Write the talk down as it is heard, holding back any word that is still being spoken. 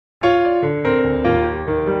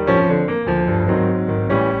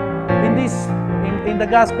the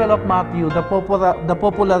Gospel of Matthew, the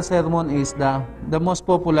popular sermon is the most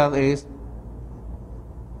popular is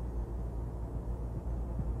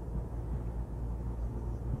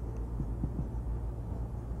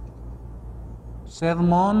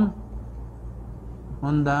Sermon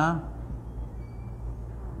on the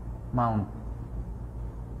Mount.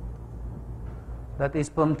 That is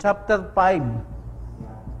from chapter 5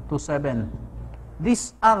 to 7.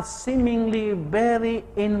 These are seemingly very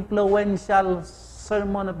influential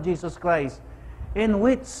sermon of Jesus Christ, in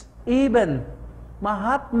which even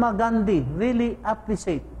Mahatma Gandhi really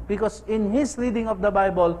appreciate, because in his reading of the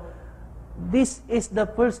Bible, this is the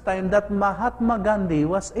first time that Mahatma Gandhi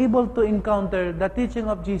was able to encounter the teaching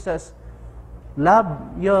of Jesus, love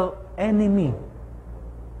your enemy.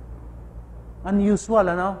 Unusual,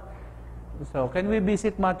 ano? So, can we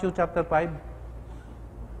visit Matthew chapter 5?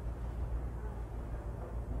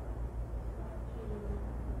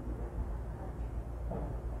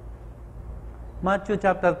 Matthew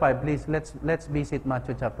chapter 5, please. Let's visit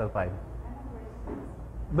Matthew chapter 5.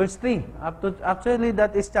 Verse 3. Actually,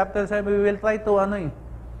 that is chapter 7. We will try to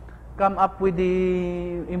come up with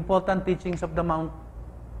the important teachings of the Mount.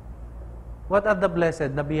 What are the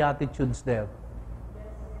blessed, the Beatitudes there?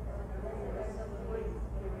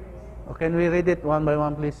 Oh, can we read it one by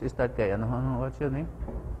one, please? Start kay what's your name?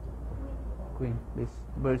 Queen, please.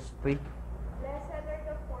 Verse 3.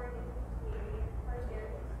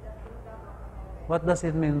 What does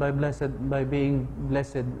it mean by blessed, by being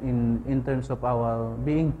blessed in terms of our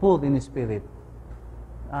being poor in spirit?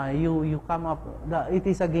 You come up. It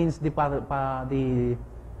is against the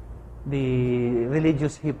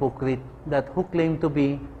religious hypocrite that who claim to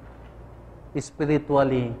be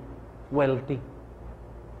spiritually wealthy,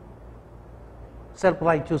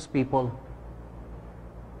 self-righteous people.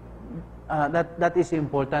 That is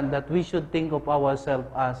important. That we should think of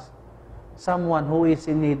ourselves as someone who is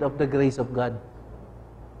in need of the grace of God.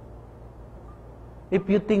 If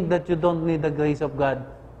you think that you don't need the grace of God,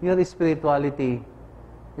 your spirituality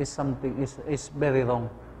is very wrong.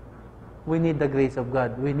 We need the grace of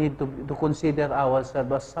God. We need to consider ourselves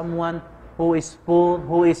as someone who is poor,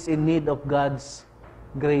 who is in need of God's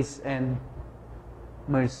grace and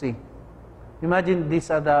mercy. Imagine these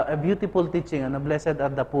are a beautiful teaching, and blessed are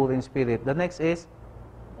the poor in spirit. The next is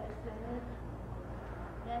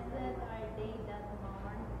blessed are they that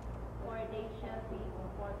mourn, for they shall be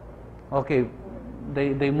comforted. Okay.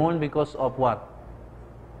 They mourn because of what?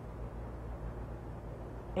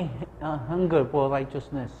 Hunger for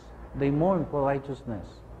righteousness. They mourn for righteousness.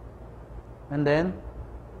 And then?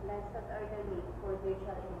 Blessed are the meek, for they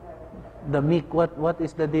shall inherit. The meek, what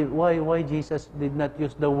is the deal? Why Jesus did not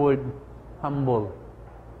use the word humble?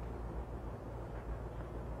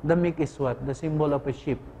 The meek is what? The symbol of a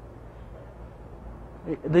sheep.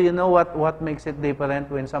 Do you know what makes it different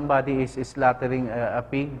when somebody is slaughtering a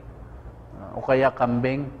pig? O kaya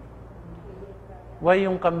kambing. Why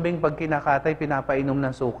yung kambing pag kinakatay, pinapainom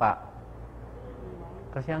ng suka?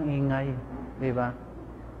 Kasi ang ingay. Di ba?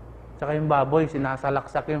 Tsaka yung baboy,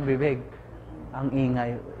 sinasalaksak yung bibig. Ang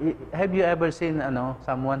ingay. Have you ever seen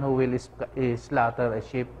someone who will slaughter a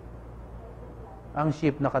sheep? Ang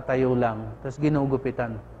sheep nakatayo lang, tapos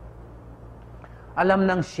ginugupitan. Alam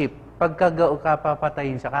ng sheep, pagka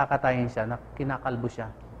papatayin siya, kakatayin siya, kinakalbo siya.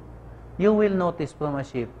 You will notice from a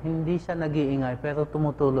sheep, hindi siya nag-iingay pero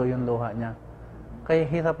tumutuloy yung luha niya. Kaya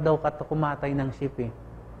hirap daw kumatay ng sheep eh.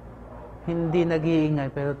 Hindi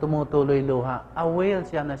nag-iingay pero tumutuloy luha. Aware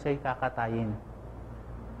siya na siya'y kakatayin.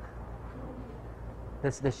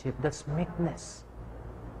 That's the sheep. That's meekness.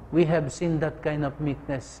 We have seen that kind of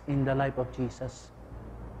meekness in the life of Jesus.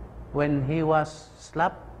 When He was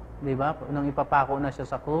slapped, di ba? Nung ipapako na siya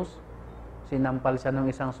sa krus, sinampal siya ng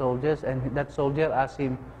isang soldiers, and that soldier asked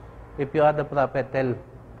him, if you are the prophet, tell.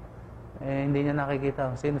 Hindi niya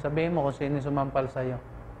nakikita. Sino, sabihin mo kung sino sumampal sa'yo.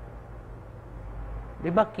 Di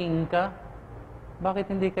ba king ka?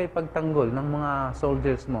 Bakit hindi kayo pagtanggol ng mga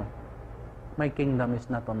soldiers mo? My kingdom is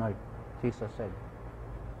not on earth, Jesus said.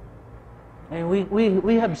 And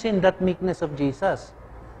we have seen that meekness of Jesus.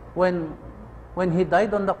 When He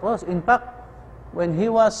died on the cross, in fact, when He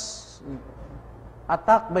was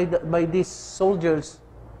attacked by these soldiers,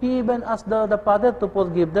 He even asked the Father to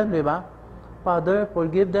forgive them, di ba? Father,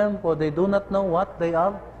 forgive them, for they do not know what they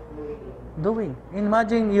are doing.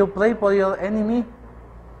 Imagine you pray for your enemy,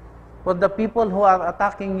 for the people who are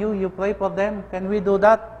attacking you, you pray for them. Can we do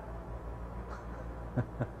that?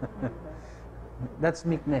 That's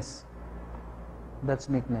meekness. That's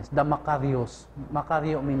meekness. The Makarios.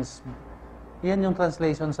 Makario means, yan yung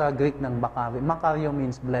translation sa Greek ng Makari. Makario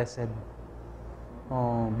means blessed.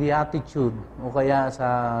 beatitude, o kaya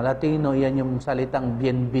sa Latino, yan yung salitang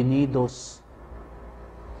bienvenidos.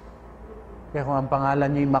 Kaya kung ang pangalan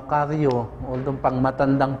niyo ay Macario, although pang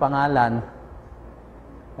matandang pangalan,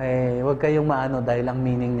 huwag kayong maano dahil ang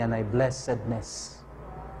meaning niya ay blessedness.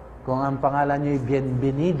 Kung ang pangalan niyo ay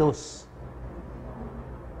bienvenidos,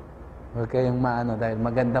 huwag kayong maano dahil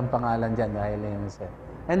magandang pangalan dyan dahil yun siya.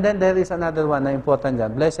 And then there is another one na important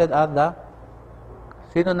dyan. Blessed are the...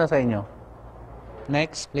 Sino na sa inyo?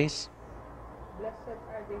 Next, please. Blessed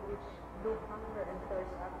are they which do hunger and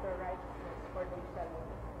thirst after righteousness, for they shall be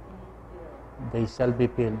filled. They shall be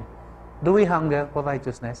filled. Do we hunger for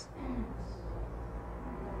righteousness?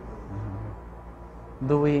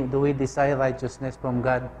 Do we desire righteousness from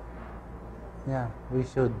God? Yeah, we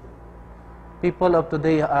should. People of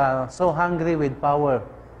today are so hungry with power,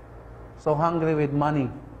 so hungry with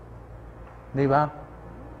money. Di ba?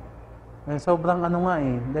 Sobrang ano nga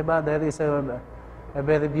eh. Di ba? There is a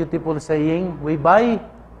very beautiful saying, we buy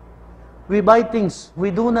things we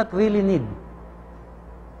do not really need.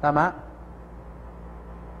 Tama?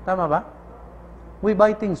 Tama ba? We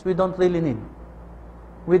buy things we don't really need.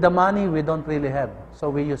 With the money we don't really have.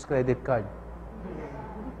 So we use credit card.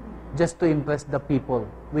 Just to impress the people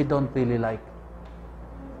we don't really like.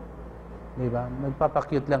 Diba?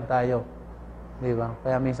 Nagpapakute lang tayo. Diba?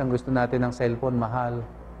 Kaya minsan gusto natin ng cellphone mahal.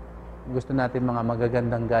 Gusto natin mga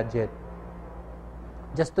magagandang gadget.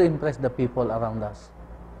 Just to impress the people around us.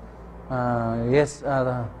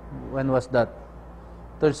 When was that?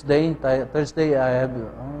 Thursday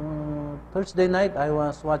night I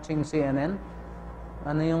was watching CNN.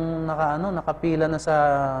 Ano yung nakapila na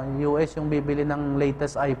sa US yung bibili ng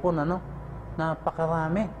latest iPhone,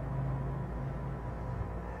 Napakarami.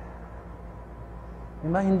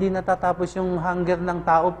 Diba, hindi natatapos yung hunger ng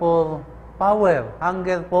tao for power,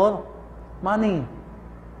 hunger for money.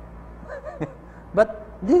 But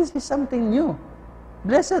this is something new.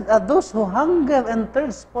 Blessed are those who hunger and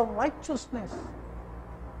thirst for righteousness,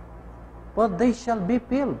 for they shall be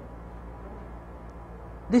filled.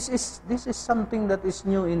 This is something that is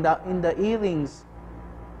new in the hearings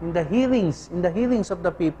of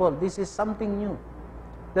the people. This is something new,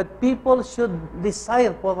 that people should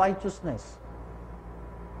desire for righteousness,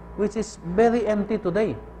 which is very empty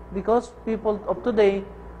today. Because people of today,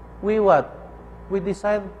 we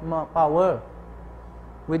desire power,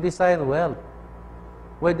 we desire wealth,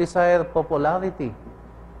 we desire popularity,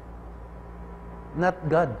 not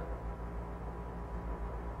God.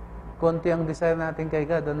 Konti ang desire natin kay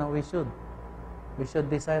God, we should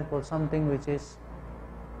desire for something which is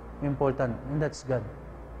important, and that's God.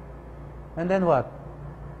 And then what?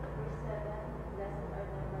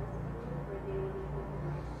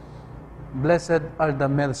 Blessed are the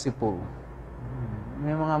merciful.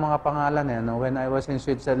 May mga pangalan when I was in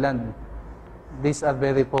Switzerland, these are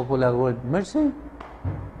very popular word. Mercy.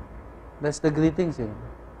 That's the greetings.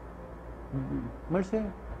 Mercy.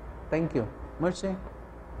 Thank you. Mercy.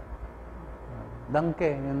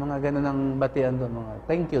 Danke, yung mga ganun ang batian doon, mga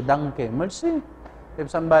thank you, danke, mercy.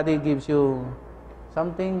 If somebody gives you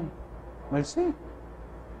something, mercy.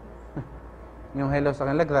 Yung hello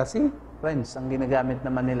sa kanila, gracie, friends, ang ginagamit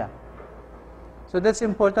naman nila. So that's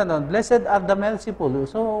important. Blessed are the merciful.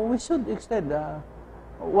 So we should extend.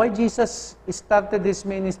 Why Jesus started this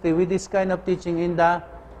ministry with this kind of teaching in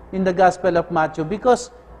the Gospel of Matthew?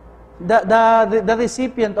 Because the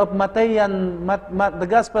recipient of the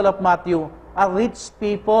Gospel of Matthew are rich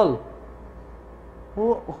people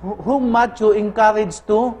whom Matthew encouraged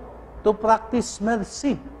to practice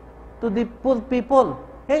mercy to the poor people.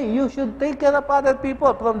 Hey, you should take care of other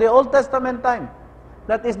people from the Old Testament time.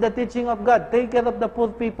 That is the teaching of God. Take care of the poor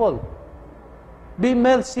people. Be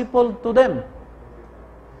merciful to them.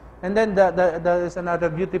 And then there is another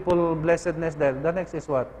beautiful blessedness there. The next is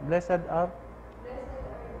what? Blessed are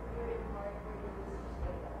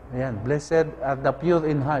the pure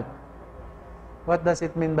in heart. What does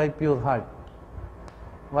it mean by pure heart?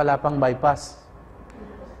 Wala pang bypass.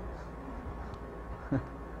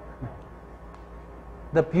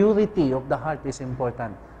 The purity of the heart is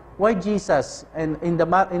important. Why Jesus, and in the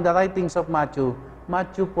writings of Matthew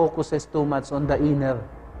focuses too much on the inner.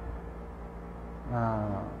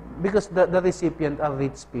 Because the recipient are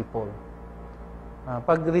rich people.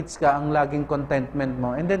 Pag rich ka, ang laging contentment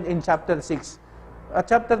mo. And then in chapter 6,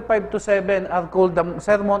 chapter 5 to 7 are called the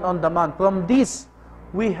Sermon on the Mount. From this,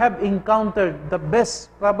 we have encountered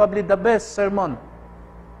probably the best sermon.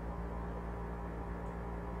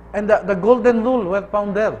 And the golden rule were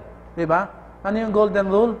found there. Diba? Ano yung golden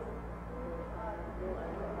rule?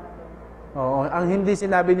 Ang hindi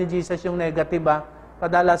sinabi ni Jesus yung negative,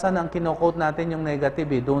 kadalasan ang kino-quote natin yung negative,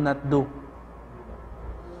 do not do.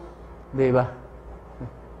 Di ba?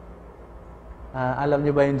 Alam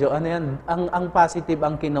niyo ba yung Ano yan? Ang positive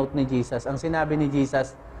ang kinote ni Jesus. Ang sinabi ni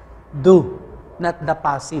Jesus, do, not the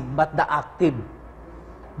passive, but the active.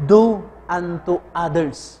 Do unto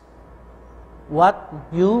others what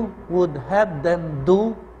you would have them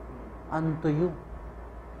do unto you.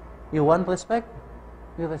 You want respect?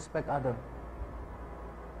 You respect others.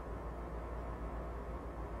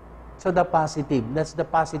 So the positive, that's the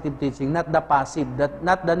positive teaching, not the passive,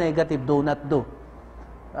 not the negative, do not do.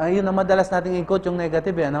 Yun ang madalas nating i-quote yung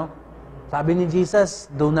negative, ano? Sabi ni Jesus,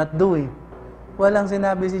 do not do eh. Walang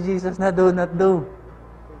sinabi si Jesus na do not do.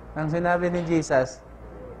 Ang sinabi ni Jesus,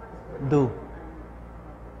 do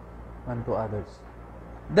unto others.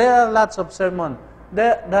 There are lots of sermon.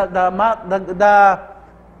 The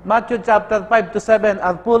Mathew chapter 5 to 7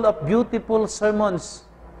 are full of beautiful sermons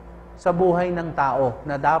sa buhay ng tao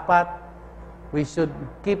na dapat we should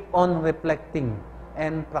keep on reflecting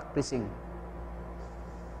and practicing.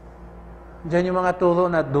 Diyan yung mga turo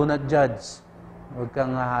na do not judge. Huwag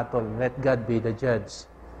kang hahatol. Let God be the judge.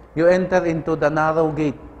 You enter into the narrow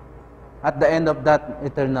gate. At the end of that,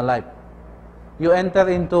 eternal life. You enter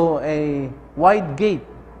into a wide gate.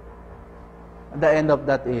 At the end of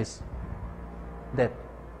that is death.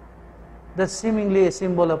 That's seemingly a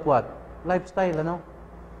symbol of what? Lifestyle, ano?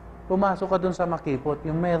 Pumasok ka dun sa makipot,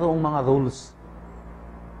 yung mayroong mga rules.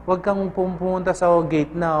 Huwag kang pumunta sa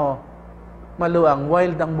gate na maluang,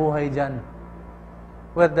 wild ang buhay dyan.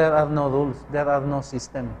 Where there are no rules, there are no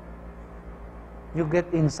system. You get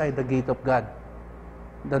inside the gate of God.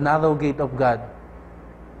 The narrow gate of God.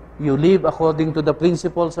 You live according to the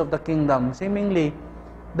principles of the kingdom. Seemingly,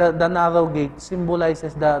 the narrow gate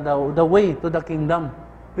symbolizes the way to the kingdom.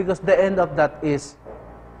 Because the end of that is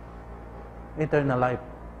eternal life.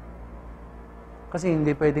 Kasi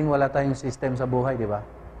hindi pwedeng wala tayong system sa buhay, di ba?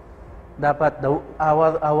 Dapat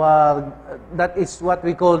that is what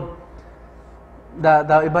we call the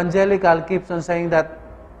evangelical keeps on saying that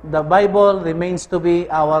the Bible remains to be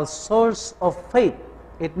our source of faith.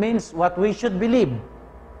 It means what we should believe.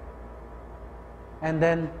 And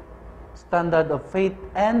then standard of faith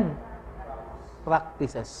and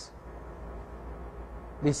practices.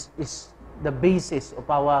 This is the basis of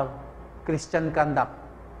our Christian conduct,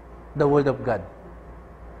 the Word of God.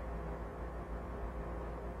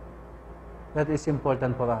 That is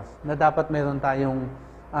important for us. Na dapat meron tayong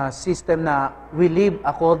system na we live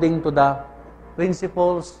according to the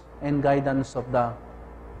principles and guidance of the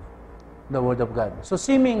Word of God. So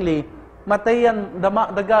seemingly,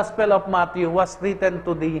 the Gospel of Matthew was written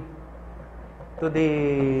to the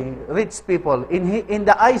rich people. In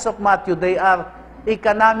the eyes of Matthew, they are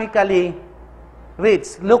economically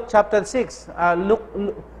rich. Luke chapter 6.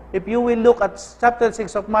 If you will look at chapter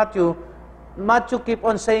 6 of Matthew keep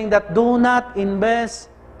on saying that do not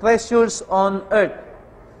invest treasures on earth.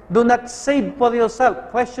 Do not save for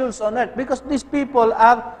yourself treasures on earth. Because these people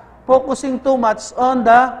are focusing too much on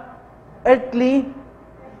the earthly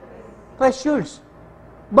treasures.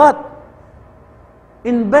 But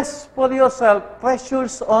invest for yourself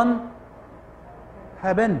treasures on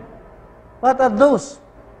heaven. What are those?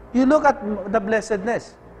 You look at the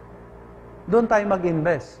blessedness. Doon tayo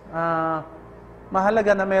mag-invest.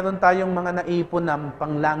 Mahalaga na meron tayong mga naipon na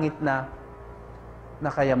panglangit na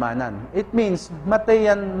kayamanan. It means,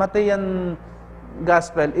 Mathean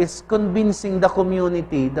Gospel is convincing the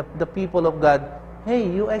community, the people of God, hey,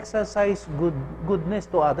 you exercise goodness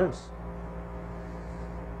to others.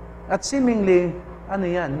 At seemingly,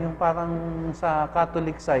 yung parang sa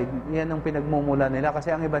Catholic side, yan ang pinagmumula nila.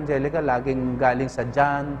 Kasi ang evangelical, laging galing sa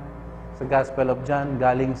John, sa Gospel of John,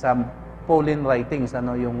 galing sa Pauline writings,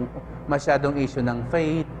 yung masyadong issue ng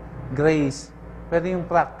faith, grace, pero yung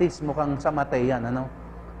practice mukhang sa Mathean,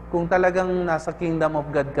 Kung talagang nasa kingdom of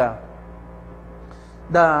God ka,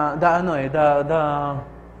 the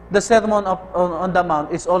Sermon on the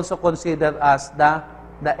Mount is also considered as the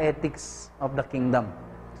ethics of the kingdom.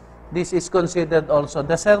 This is considered also,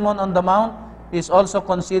 the Sermon on the Mount is also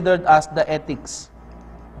considered as the ethics